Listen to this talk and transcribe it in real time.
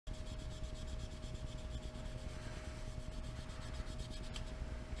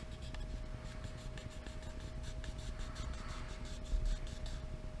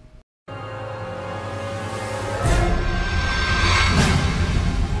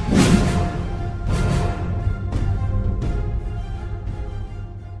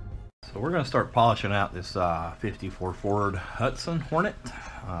We're going to start polishing out this 54 Ford Hudson Hornet,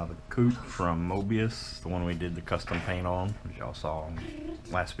 the coupe from Mobius, the one we did the custom paint on, as y'all saw in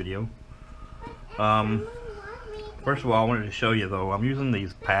the last video. First of all, I wanted to show you though, I'm using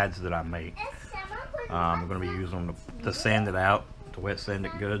these pads that I make. I'm going to be using them to sand it out, to wet sand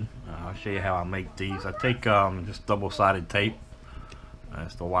it good. I'll show you how I make these. I take just double-sided tape.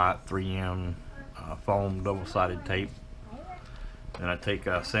 It's the white 3M foam double-sided tape. And I take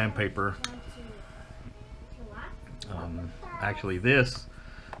sandpaper. Actually, this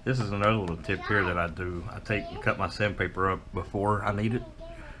is another little tip here that I do. I cut my sandpaper up before I need it,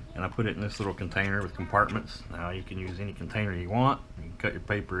 and I put it in this little container with compartments. Now you can use any container you want. You can cut your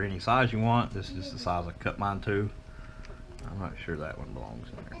paper any size you want. This is just the size I cut mine to. I'm not sure that one belongs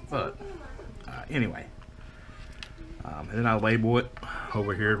in there, but anyway. And then I label it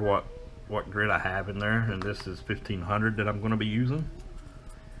over here what grit I have in there, and this is 1500 that I'm going to be using.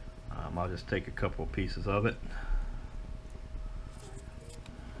 I'll just take a couple of pieces of it.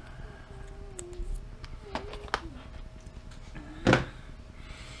 I'll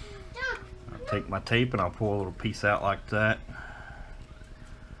take my tape and I'll pull a little piece out like that.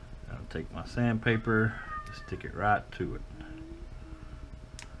 I'll take my sandpaper, just stick it right to it,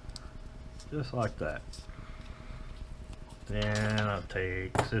 just like that. Then I'll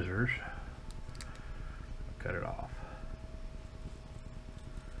take scissors, cut it off.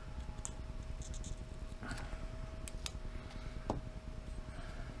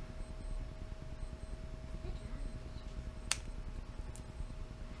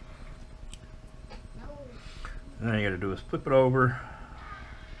 And then you got to do is flip it over,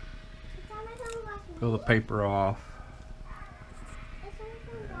 peel the paper off, and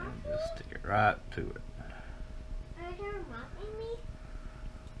just stick it right to it.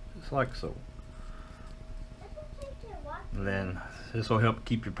 Just like so. And then this will help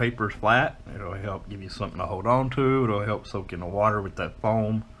keep your papers flat. It'll help give you something to hold on to. It'll help soak in the water with that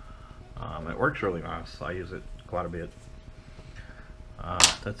foam. It works really nice. I use it quite a bit.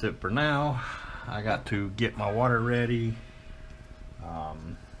 That's it for now. I got to get my water ready,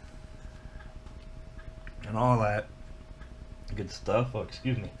 and all that good stuff. Oh,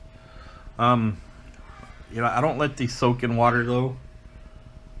 excuse me. You know, I don't let these soak in water though,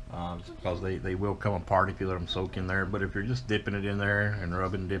 just because they will come apart if you let them soak in there. But if you're just dipping it in there and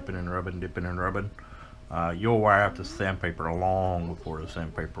rubbing, dipping and rubbing, dipping and rubbing, you'll wear out the sandpaper long before the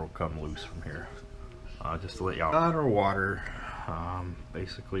sandpaper will come loose from here. Just to let y'all know, our water,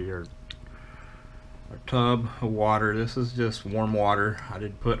 basically our tub of water. This is just warm water. I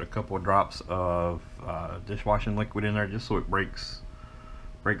did put a couple of drops of dishwashing liquid in there just so it breaks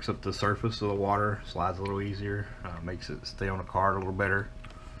up the surface of the water, slides a little easier, makes it stay on the card a little better,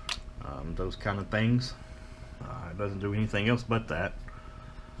 those kind of things. It doesn't do anything else but that.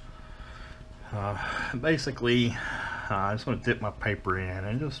 Basically, I just want to dip my paper in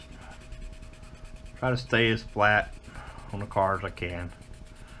and just try to stay as flat on the card as I can.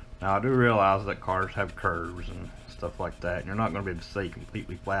 Now I do realize that cars have curves and stuff like that, and you're not going to be able to stay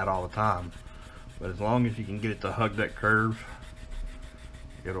completely flat all the time, but as long as you can get it to hug that curve,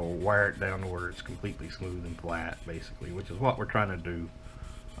 it'll wear it down to where it's completely smooth and flat, basically, which is what we're trying to do,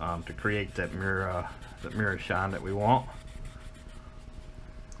 to create that mirror shine that we want.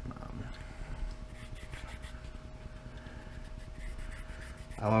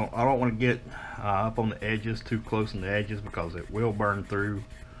 I don't want to get up on the edges, too close on the edges, because it will burn through.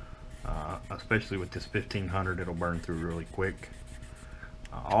 Especially with this 1500, it'll burn through really quick.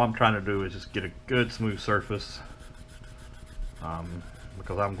 All I'm trying to do is just get a good smooth surface,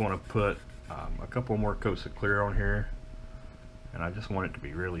 because I'm going to put a couple more coats of clear on here, and I just want it to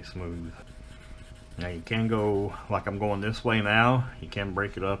be really smooth. Now you can go, like I'm going this way now, you can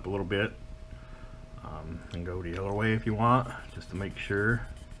break it up a little bit, and go the other way if you want, just to make sure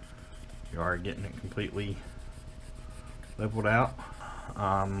you are getting it completely leveled out.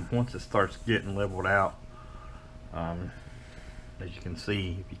 Once it starts getting leveled out, as you can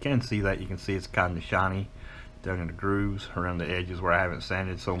see, if you can see that, you can see it's kind of shiny down in the grooves around the edges where I haven't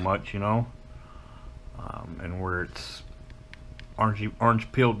sanded so much, you know, and where it's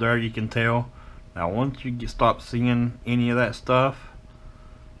orange peeled there, you can tell. Now once you stop seeing any of that stuff,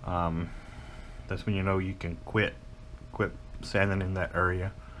 that's when you know you can quit sanding in that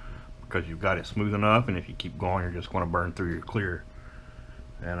area, because you've got it smooth enough, and if you keep going, you're just going to burn through your clear.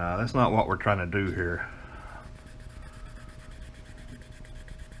 And that's not what we're trying to do here.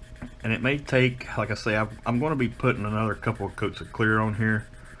 And it may take, like I say, I'm going to be putting another couple of coats of clear on here,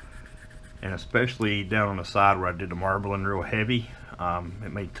 and especially down on the side where I did the marbling real heavy.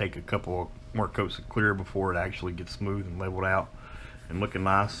 It may take a couple more coats of clear before it actually gets smooth and leveled out and looking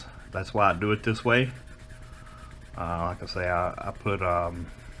nice. that's why I do it this way. Like I say, I put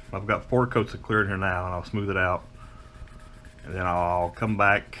I've got 4 coats of clear in here now, and I'll smooth it out, and then I'll come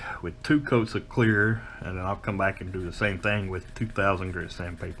back with 2 coats of clear, and then I'll come back and do the same thing with 2000 grit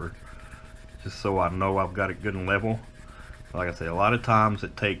sandpaper, just so I know I've got it good and level. Like I say, a lot of times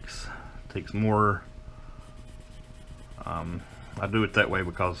it takes more. I do it that way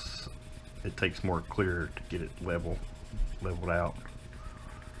because it takes more clear to get it leveled out.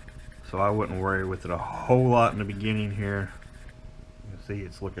 So I wouldn't worry with it a whole lot in the beginning here. You can see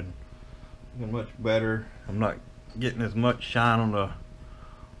it's looking much better. I'm not getting as much shine on the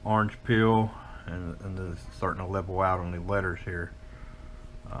orange peel, and it's starting to level out on the letters here.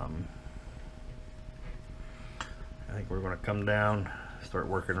 I think we're going to come down, start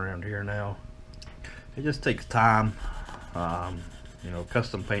working around here now. It just takes time. You know,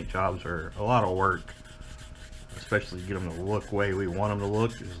 custom paint jobs are a lot of work, especially to get them to look the way we want them to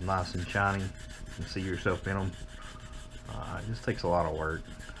look. It's nice and shiny. You can see yourself in them. It just takes a lot of work.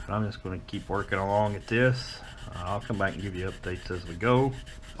 But I'm just going to keep working along at this. I'll come back and give you updates as we go.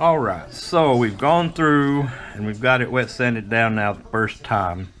 Alright, so we've gone through and we've got it wet sanded down now the first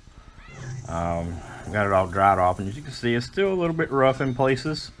time. Got it all dried off, and as you can see, it's still a little bit rough in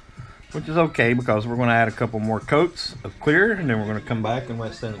places, which is okay because we're going to add a couple more coats of clear, and then we're going to come back and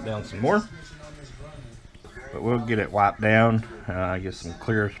wet sand it down some more. But we'll get it wiped down, get some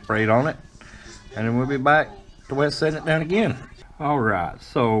clear sprayed on it, and then we'll be back to wet sand it down again. Alright,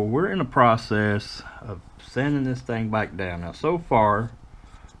 so we're in the process of sanding this thing back down. Now so far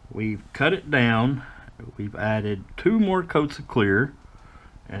we've cut it down, we've added 2 more coats of clear,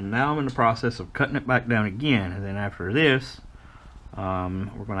 and now I'm in the process of cutting it back down again. And then after this,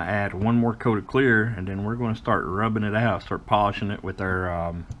 we're going to add 1 more coat of clear, and then we're going to start rubbing it out, start polishing it with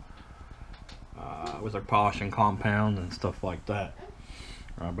our polishing compounds and stuff like that.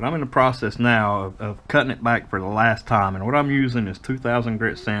 But I'm in the process now of cutting it back for the last time, and what I'm using is 2000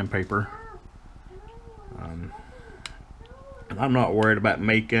 grit sandpaper. And I'm not worried about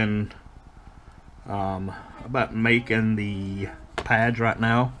making the pads right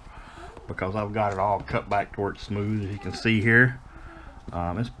now, because I've got it all cut back to where it's smooth, as you can see here.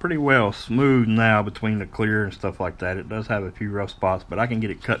 It's pretty well smooth now between the clear and stuff like that. It does have a few rough spots, but I can get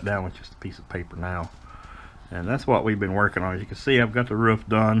it cut down with just a piece of paper now, and that's what we've been working on. As you can see, I've got the roof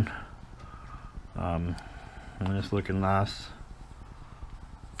done, and it's looking nice.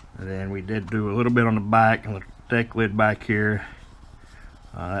 And then we did do a little bit on the back and the deck lid back here.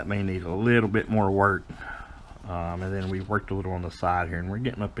 That may need a little bit more work. And then we've worked a little on the side here, and we're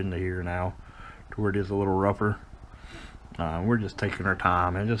getting up into here now to where it is a little rougher. We're just taking our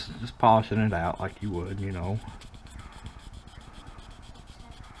time and just polishing it out like you would, you know.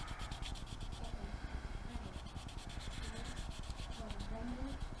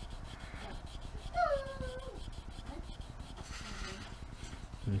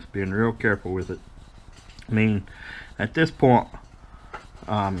 Just being real careful with it. I mean, at this point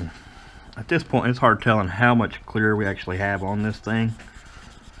it's hard telling how much clear we actually have on this thing.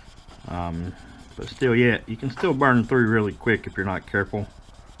 But still, yeah, you can still burn through really quick if you're not careful,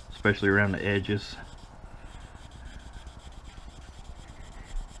 especially around the edges.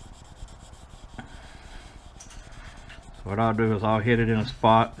 So what I'll do is I'll hit it in a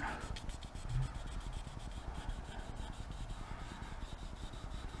spot,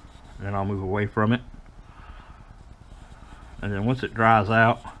 and then I'll move away from it. And then once it dries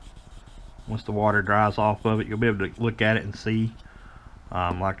out, once the water dries off of it, you'll be able to look at it and see,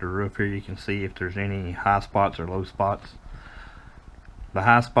 like the roof here, you can see if there's any high spots or low spots. The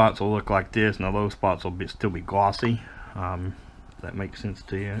high spots will look like this, and the low spots will still be glossy. If that makes sense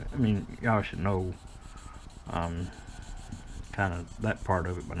to you. I mean, y'all should know kind of that part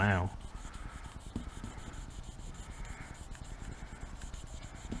of it by now.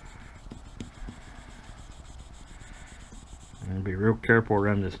 And be real careful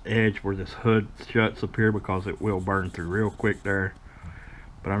around this edge where this hood shuts up here, because it will burn through real quick there.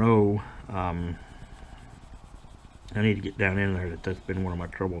 But I know I need to get down in there. That's been one of my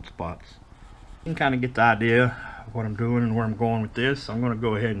troubled spots. You can kind of get the idea of what I'm doing and where I'm going with this. I'm going to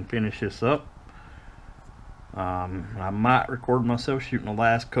go ahead and finish this up. I might record myself shooting the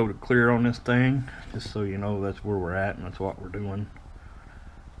last coat of clear on this thing, just so you know that's where we're at and that's what we're doing.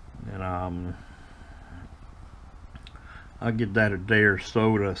 And I'll give that a day or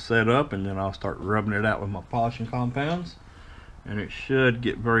so to set up, and then I'll start rubbing it out with my polishing compounds, and it should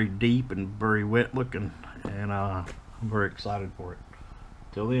get very deep and very wet looking, and I'm very excited for it.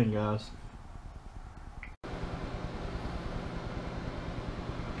 Till then, guys.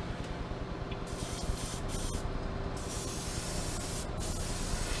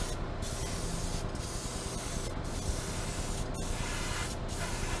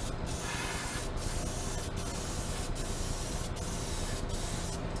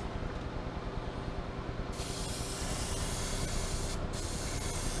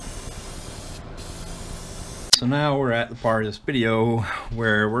 So now we're at the part of this video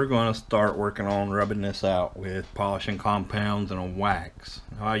where we're going to start working on rubbing this out with polishing compounds and a wax.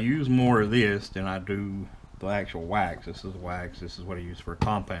 Now I use more of this than I do the actual wax. This is wax, this is what I use for a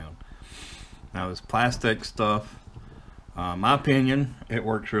compound. Now this plastic stuff, my opinion, it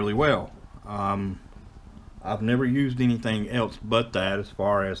works really well. I've never used anything else but that as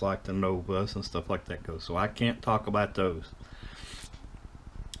far as like the Novus and stuff like that goes, so I can't talk about those.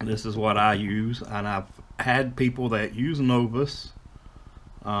 This is what I use, and I've had people that use Novus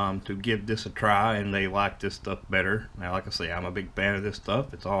to give this a try, and they like this stuff better. Now like I say, I'm a big fan of this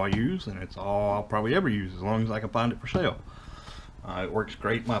stuff. It's all I use, and it's all I'll probably ever use as long as I can find it for sale. It works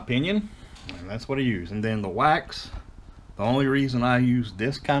great in my opinion, and that's what I use. And then the wax, the only reason I use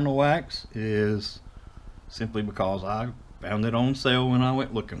this kind of wax is simply because I found it on sale when I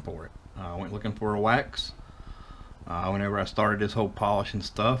went looking for it. I went looking for a wax whenever I started this whole polishing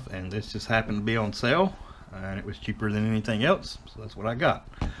stuff, and this just happened to be on sale, and it was cheaper than anything else, so that's what I got.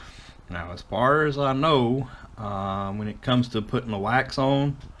 Now as far as I know, when it comes to putting the wax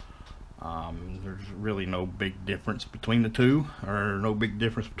on, there's really no big difference between the two, or no big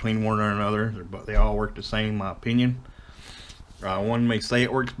difference between one or another, but they all work the same in my opinion. One may say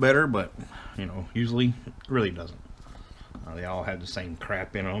it works better, but you know, usually it really doesn't. They all have the same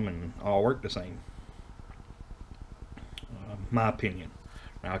crap in them and all work the same. My opinion.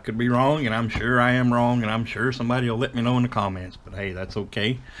 Now I could be wrong, and I'm sure I am wrong, and I'm sure somebody will let me know in the comments, but hey, that's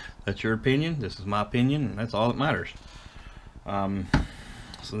okay. That's your opinion, this is my opinion, and that's all that matters.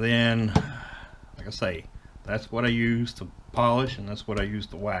 So then, like I say, that's what I use to polish, and that's what I use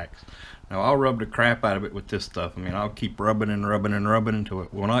to wax. Now I'll rub the crap out of it with this stuff. I mean, I'll keep rubbing and rubbing and rubbing until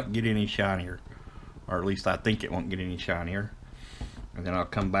it will not get any shinier, or at least I think it won't get any shinier. And then I'll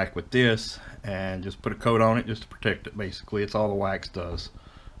come back with this and just put a coat on it just to protect it. Basically, it's all the wax does.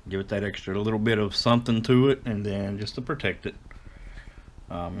 Give it that extra little bit of something to it, and then just to protect it.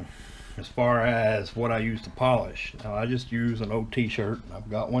 As far as what I use to polish, now I just use an old t-shirt. I've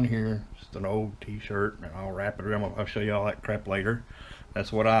got one here, just an old t-shirt, and I'll wrap it around. I'll show you all that crap later.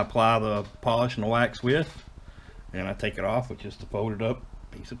 That's what I apply the polish and the wax with, and I take it off with just a folded up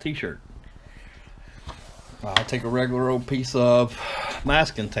piece of t-shirt. I'll take a regular old piece of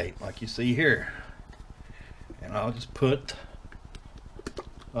masking tape like you see here, and I'll just put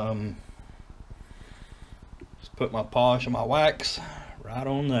my polish and my wax right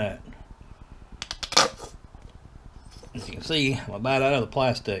on that. As you can see, I'm about out of the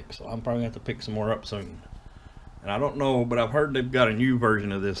plastic, so I'm probably going to have to pick some more up soon. And I don't know, but I've heard they've got a new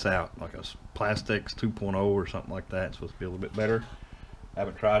version of this out, like a Plastics 2.0 or something like that. It's supposed to be a little bit better. I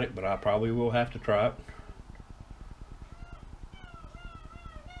haven't tried it, but I probably will have to try it.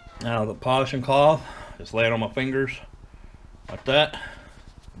 Now the polishing cloth, just lay it on my fingers like that,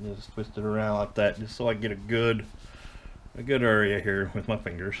 and just twist it around like that, just so I get a good area here with my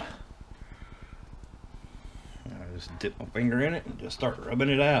fingers. And I just dip my finger in it and just start rubbing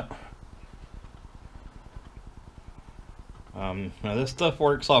it out. Now this stuff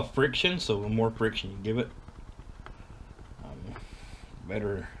works off friction, so the more friction you give it,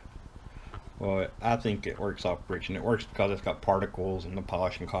 better. Well, I think it works off friction. It works because it's got particles in the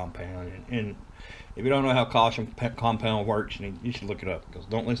polishing compound. And if you don't know how polishing compound works, you should look it up, because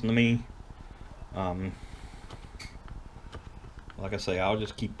don't listen to me. Like I say, I'll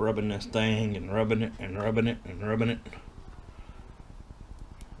just keep rubbing this thing and rubbing it and rubbing it and rubbing it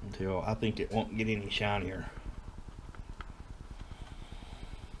until I think it won't get any shinier.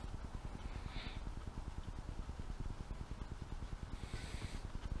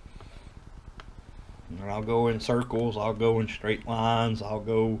 And I'll go in circles, I'll go in straight lines, I'll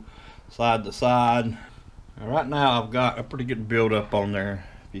go side to side. Now, right now I've got a pretty good build up on there,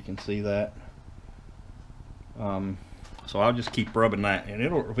 if you can see that. So I'll just keep rubbing that, and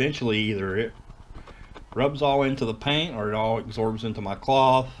it'll eventually either it rubs all into the paint or it all absorbs into my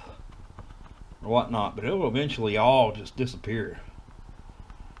cloth or whatnot, but it'll eventually all just disappear.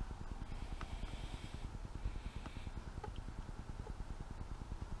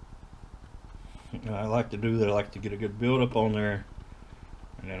 I like to do that. I like to get a good build up on there,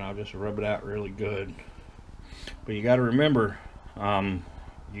 and then I'll just rub it out really good. But you got to remember,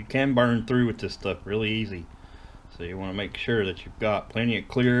 you can burn through with this stuff really easy, so you want to make sure that you've got plenty of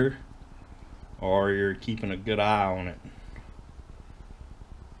clear, or you're keeping a good eye on it.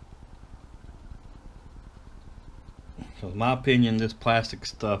 So in my opinion, this plastic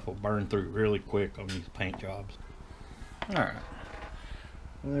stuff will burn through really quick on these paint jobs. Alright,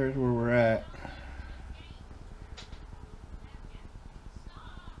 well, there's where we're at.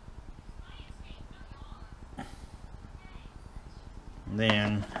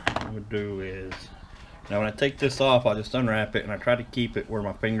 Then what I would do is Now when I take this off, I'll just unwrap it, and I try to keep it where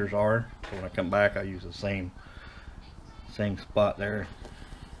my fingers are. So when I come back, I use the same spot there.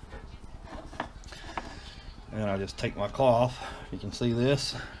 And I just take my cloth, you can see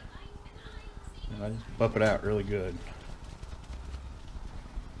this, and I just buff it out really good.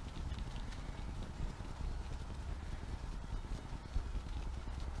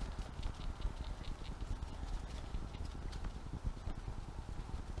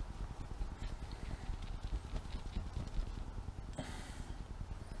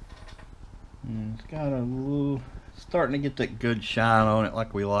 And it's got a little, starting to get that good shine on it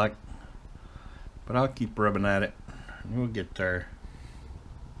like we like. But I'll keep rubbing at it, and we'll get there.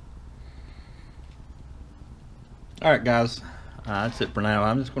 Alright guys, that's it for now.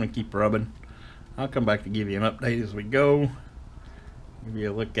 I'm just going to keep rubbing. I'll come back to give you an update as we go. Give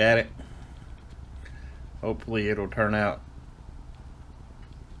you a look at it. Hopefully it'll turn out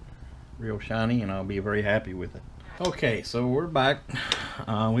real shiny, and I'll be very happy with it. Okay, so we're back.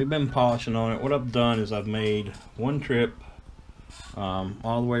 We've been polishing on it. What I've done is I've made one trip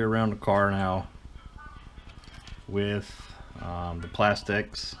all the way around the car now with the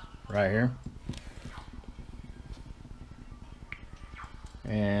plastics right here,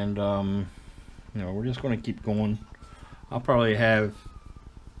 and you know, we're just going to keep going. I'll probably have,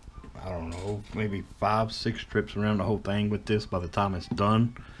 I don't know, maybe 5-6 trips around the whole thing with this by the time it's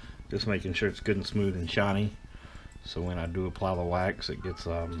done, just making sure it's good and smooth and shiny, so when I do apply the wax, it gets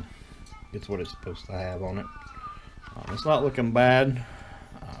what it's supposed to have on it. It's not looking bad.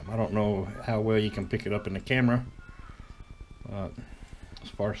 I don't know how well you can pick it up in the camera, but as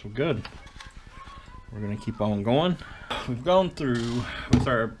far so good. We're going to keep on going. We've gone through with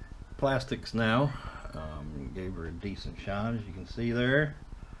our plastics now. Gave her a decent shine, as you can see there.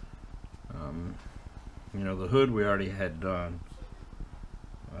 You know, the hood we already had done,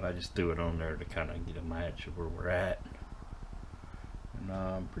 but I just threw it on there to kind of get a match of where we're at. And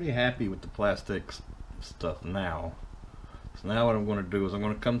I'm pretty happy with the plastics stuff now. So now what I'm going to do is I'm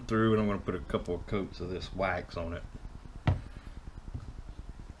going to come through and I'm going to put a couple of coats of this wax on it.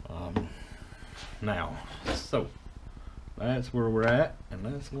 Now, so that's where we're at, and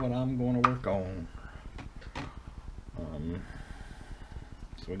that's what I'm going to work on.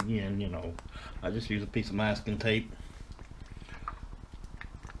 So again, you know, I just use a piece of masking tape,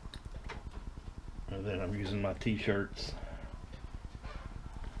 and then I'm using my t-shirts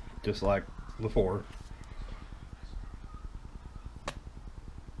just like before.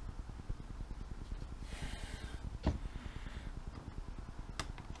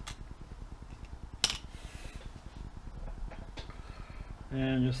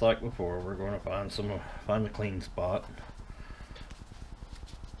 And just like before, we're going to find the clean spot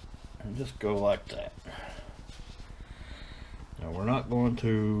and just go like that. Now we're not going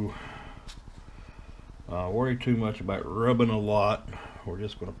to worry too much about rubbing a lot. We're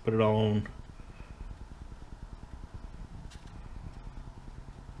just going to put it on.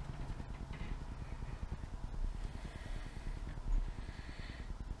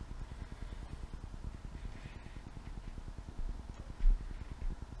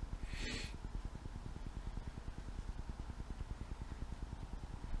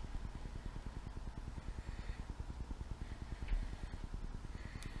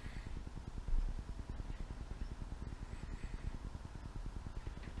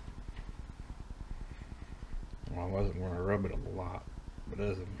 I wasn't going to rub it a lot, but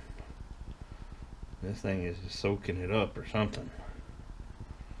this thing is just soaking it up or something.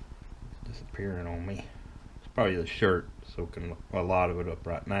 It's disappearing on me. It's probably the shirt soaking a lot of it up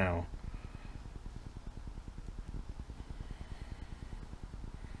right now.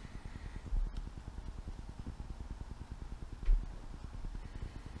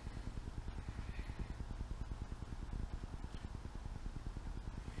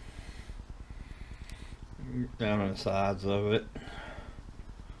 Down on the sides of it.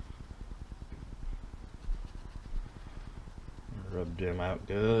 Rub them out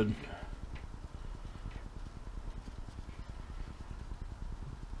good.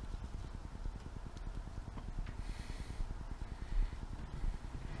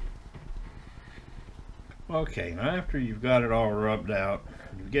 Okay, now after you've got it all rubbed out,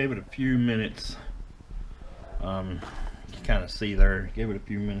 you gave it a few minutes. You kind of see there, give it a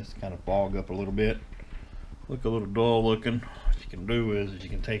few minutes to kind of fog up a little bit. Look a little dull looking. What you can do is you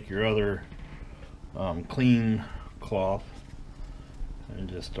can take your other clean cloth and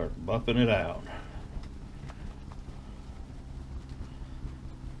just start buffing it out.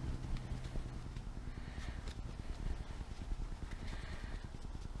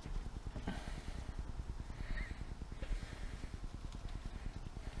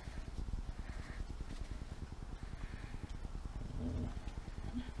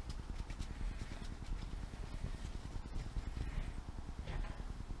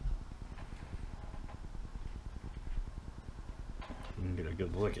 a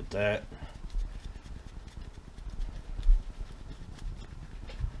good look at that.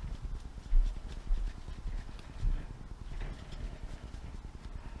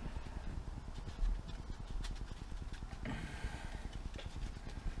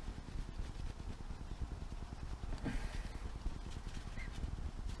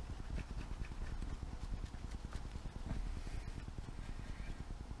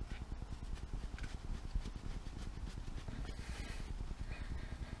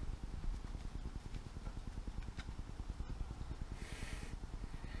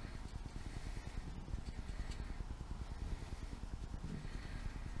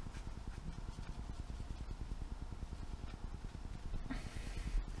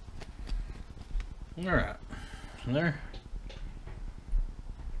 Alright, there.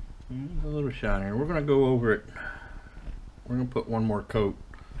 A little shinier. We're going to go over it. We're going to put one more coat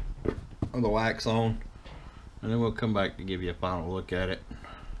of the wax on, and then we'll come back to give you a final look at it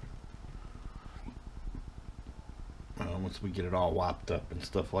once we get it all wiped up and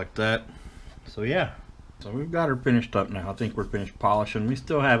stuff like that. So yeah, so we've got her finished up now. I think we're finished polishing. We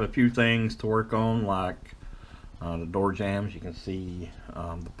still have a few things to work on, like the door jambs. You can see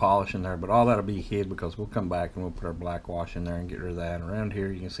the polish in there, but all that'll be hid because we'll come back and we'll put our black wash in there and get rid of that. And around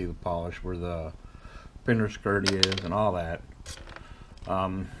here you can see the polish where the fender skirt is and all that.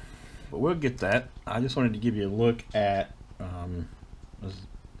 But we'll get that. I just wanted to give you a look at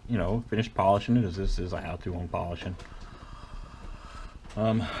you know, finished polishing it, as this is a how-to on polishing.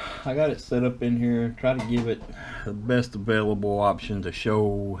 I got it set up in here, try to give it the best available option to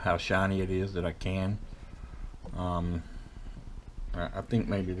show how shiny it is that I can. I think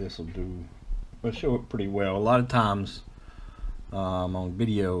maybe this will do, but show it pretty well. A lot of times on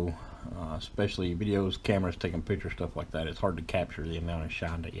video, especially videos, cameras taking pictures, stuff like that, it's hard to capture the amount of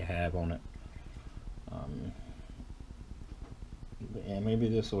shine that you have on it. Yeah, maybe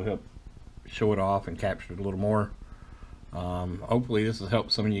this will help show it off and capture it a little more. Hopefully this has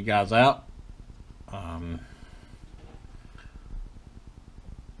helped some of you guys out. So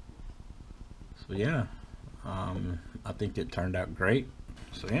yeah, I think it turned out great.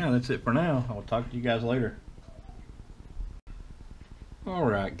 So yeah, that's it for now. I'll talk to you guys later.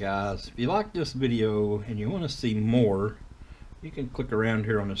 Alright guys, if you like this video and you want to see more, you can click around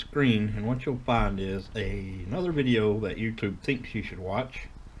here on the screen, and what you'll find is another video that YouTube thinks you should watch,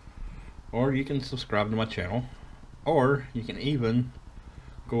 or you can subscribe to my channel, or you can even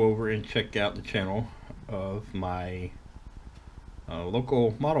go over and check out the channel of my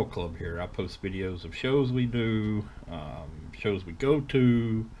local model club here. I post videos of shows we do, shows we go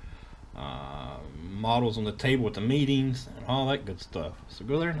to, models on the table at the meetings, and all that good stuff. So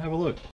go there and have a look.